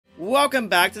Welcome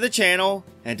back to the channel,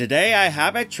 and today I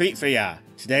have a treat for ya.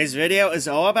 Today's video is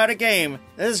all about a game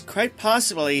that is quite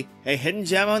possibly a hidden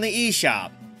gem on the eShop.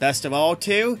 Best of all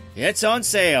too, it's on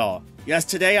sale. Yes,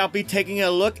 today I'll be taking a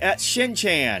look at Shin,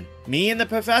 Me and the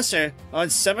Professor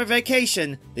on Summer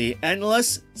Vacation, the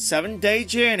Endless 7-Day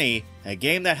Journey, a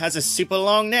game that has a super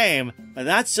long name, but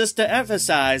that's just to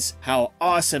emphasize how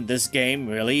awesome this game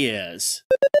really is.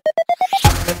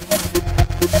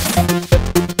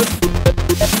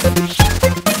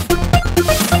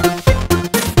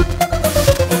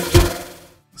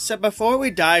 So before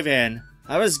we dive in,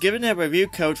 I was given a review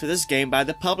code for this game by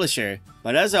the publisher,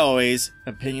 but as always,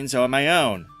 opinions are my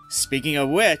own. Speaking of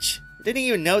which, I didn't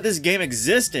even know this game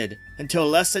existed until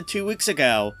less than 2 weeks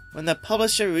ago, when the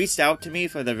publisher reached out to me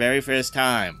for the very first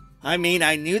time. I mean,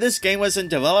 I knew this game was in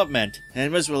development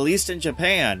and was released in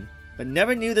Japan, but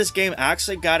never knew this game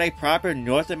actually got a proper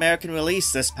North American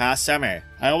release this past summer.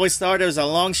 I always thought it was a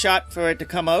long shot for it to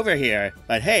come over here,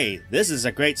 but hey, this is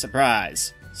a great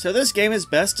surprise. So this game is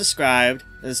best described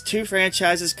as two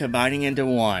franchises combining into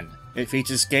one. It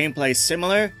features gameplay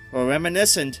similar or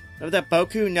reminiscent of the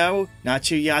Boku no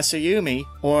Natsuyasayumi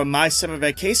or My Summer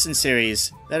Vacation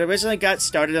series that originally got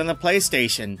started on the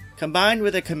PlayStation, combined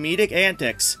with the comedic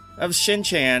antics of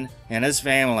Shin and his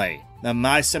family. The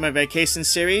My Summer Vacation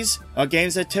series are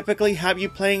games that typically have you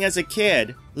playing as a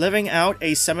kid, living out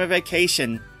a summer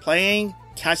vacation, playing,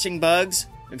 catching bugs,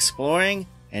 exploring,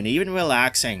 and even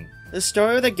relaxing. The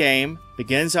story of the game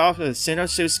begins off with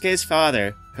Shinosuke's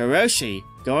father, Hiroshi,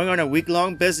 going on a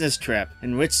week-long business trip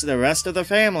in which the rest of the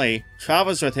family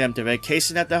travels with him to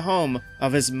vacation at the home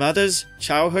of his mother's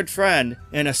childhood friend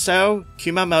in Eshop,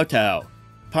 Kumamoto.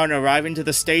 Upon arriving to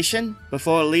the station,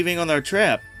 before leaving on their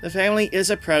trip, the family is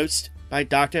approached by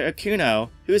Dr. Akuno,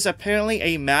 who is apparently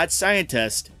a mad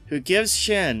scientist who gives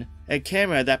Shin a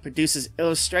camera that produces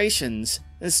illustrations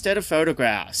instead of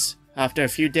photographs. After a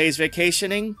few days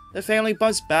vacationing, the family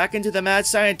bumps back into the mad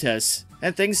scientist,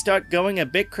 and things start going a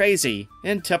bit crazy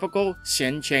in typical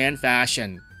Shin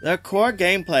fashion. The core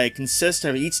gameplay consists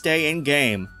of each day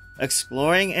in-game,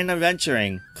 exploring and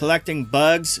adventuring, collecting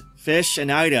bugs, fish, and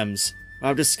items,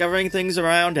 while discovering things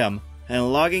around him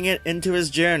and logging it into his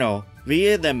journal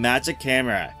via the magic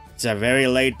camera. It's a very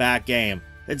laid-back game.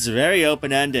 It's very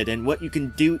open-ended in what you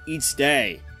can do each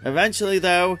day. Eventually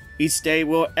though, each day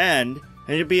will end,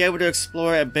 and you'll be able to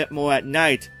explore a bit more at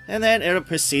night, and then it'll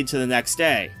proceed to the next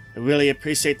day. I really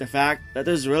appreciate the fact that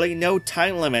there's really no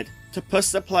time limit to push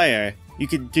the player. You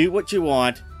can do what you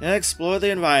want and explore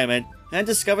the environment and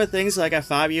discover things like a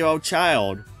 5-year-old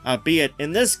child, albeit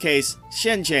in this case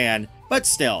Shin, but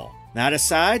still. That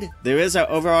aside, there is an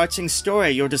overarching story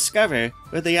you'll discover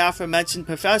with the aforementioned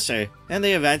professor and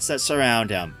the events that surround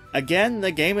him. Again,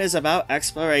 the game is about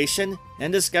exploration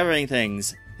and discovering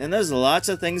things, and there's lots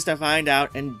of things to find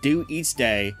out and do each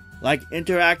day, like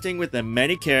interacting with the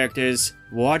many characters,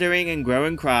 watering and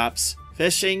growing crops,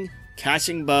 fishing,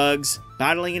 catching bugs,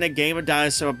 battling in a game of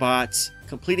dinosaur bots,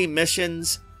 completing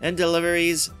missions and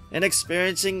deliveries, and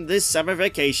experiencing this summer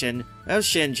vacation of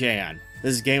Shin.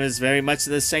 This game is very much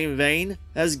in the same vein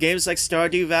as games like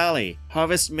Stardew Valley,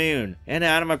 Harvest Moon, and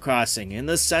Animal Crossing in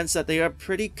the sense that they are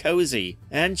pretty cozy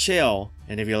and chill.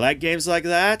 And if you like games like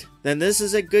that, then this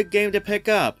is a good game to pick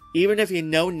up, even if you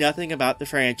know nothing about the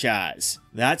franchise.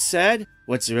 That said,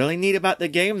 what's really neat about the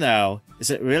game though, is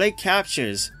it really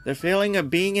captures the feeling of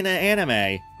being in an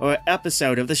anime or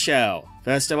episode of the show.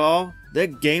 First of all, the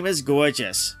game is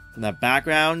gorgeous. From the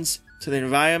backgrounds, to the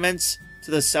environments, to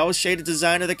the cel-shaded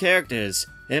design of the characters,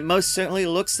 it most certainly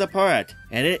looks the part,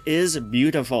 and it is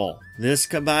beautiful. This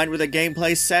combined with the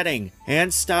gameplay setting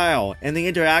and style and the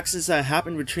interactions that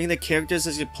happen between the characters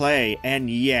as you play, and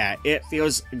yeah, it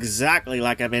feels exactly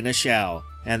like I'm in a show.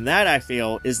 And that, I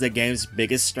feel, is the game's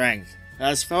biggest strength.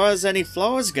 As far as any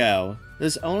flaws go,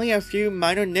 there's only a few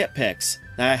minor nitpicks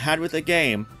that I had with the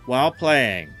game while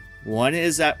playing. One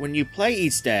is that when you play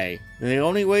each day, the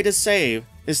only way to save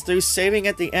is through saving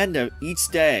at the end of each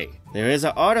day. There is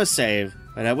an autosave,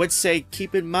 but I would say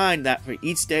keep in mind that for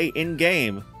each day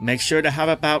in-game, make sure to have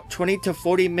about 20 to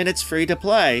 40 minutes free to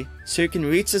play so you can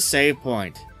reach a save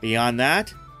point. Beyond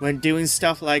that, when doing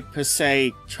stuff like per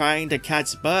se trying to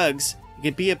catch bugs, it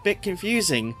can be a bit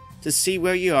confusing to see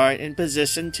where you are in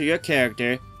position to your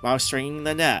character while stringing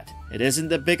the net. It isn't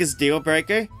the biggest deal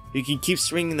breaker. You can keep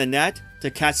stringing the net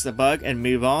to catch the bug and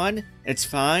move on. It's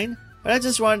fine. But I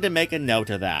just wanted to make a note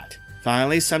of that.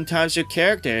 Finally, sometimes your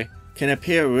character can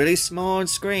appear really small on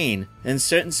screen in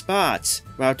certain spots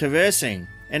while traversing,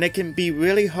 and it can be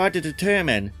really hard to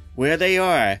determine where they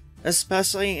are,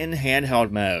 especially in handheld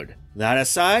mode. That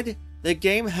aside, the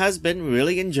game has been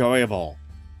really enjoyable.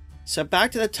 So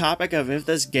back to the topic of if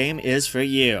this game is for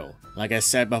you. Like I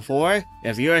said before,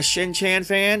 if you're a Shin-chan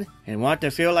fan and want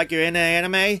to feel like you're in an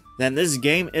anime, then this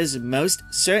game is most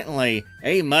certainly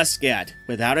a must-get,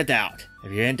 without a doubt.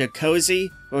 If you're into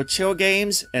cozy or chill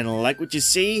games and like what you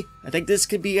see, I think this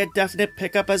could be a definite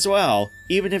pickup as well,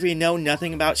 even if you know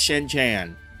nothing about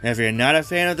Shin-chan. If you're not a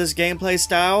fan of this gameplay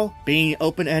style, being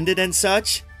open-ended and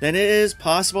such, then it is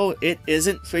possible it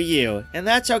isn't for you, and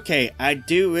that's okay. I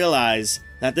do realize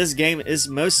that this game is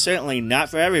most certainly not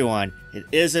for everyone. It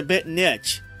is a bit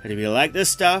niche, but if you like this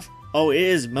stuff, oh, it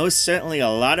is most certainly a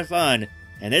lot of fun,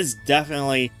 and it's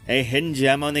definitely a hidden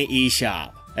gem on the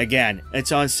eShop. Again,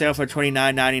 it's on sale for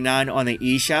 $29.99 on the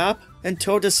eShop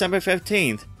until December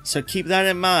 15th, so keep that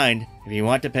in mind if you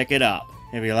want to pick it up.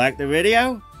 If you like the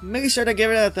video, make sure to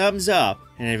give it a thumbs up,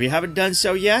 and if you haven't done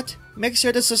so yet, make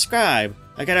sure to subscribe.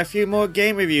 I got a few more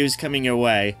game reviews coming your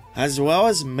way, as well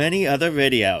as many other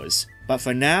videos. But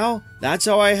for now, that's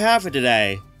all I have for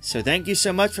today. So thank you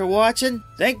so much for watching,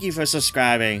 thank you for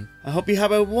subscribing, I hope you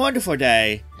have a wonderful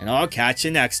day, and I'll catch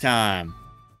you next time.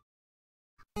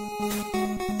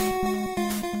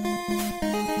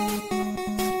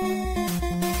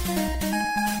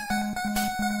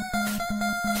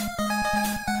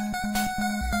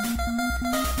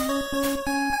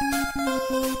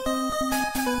 Thank you.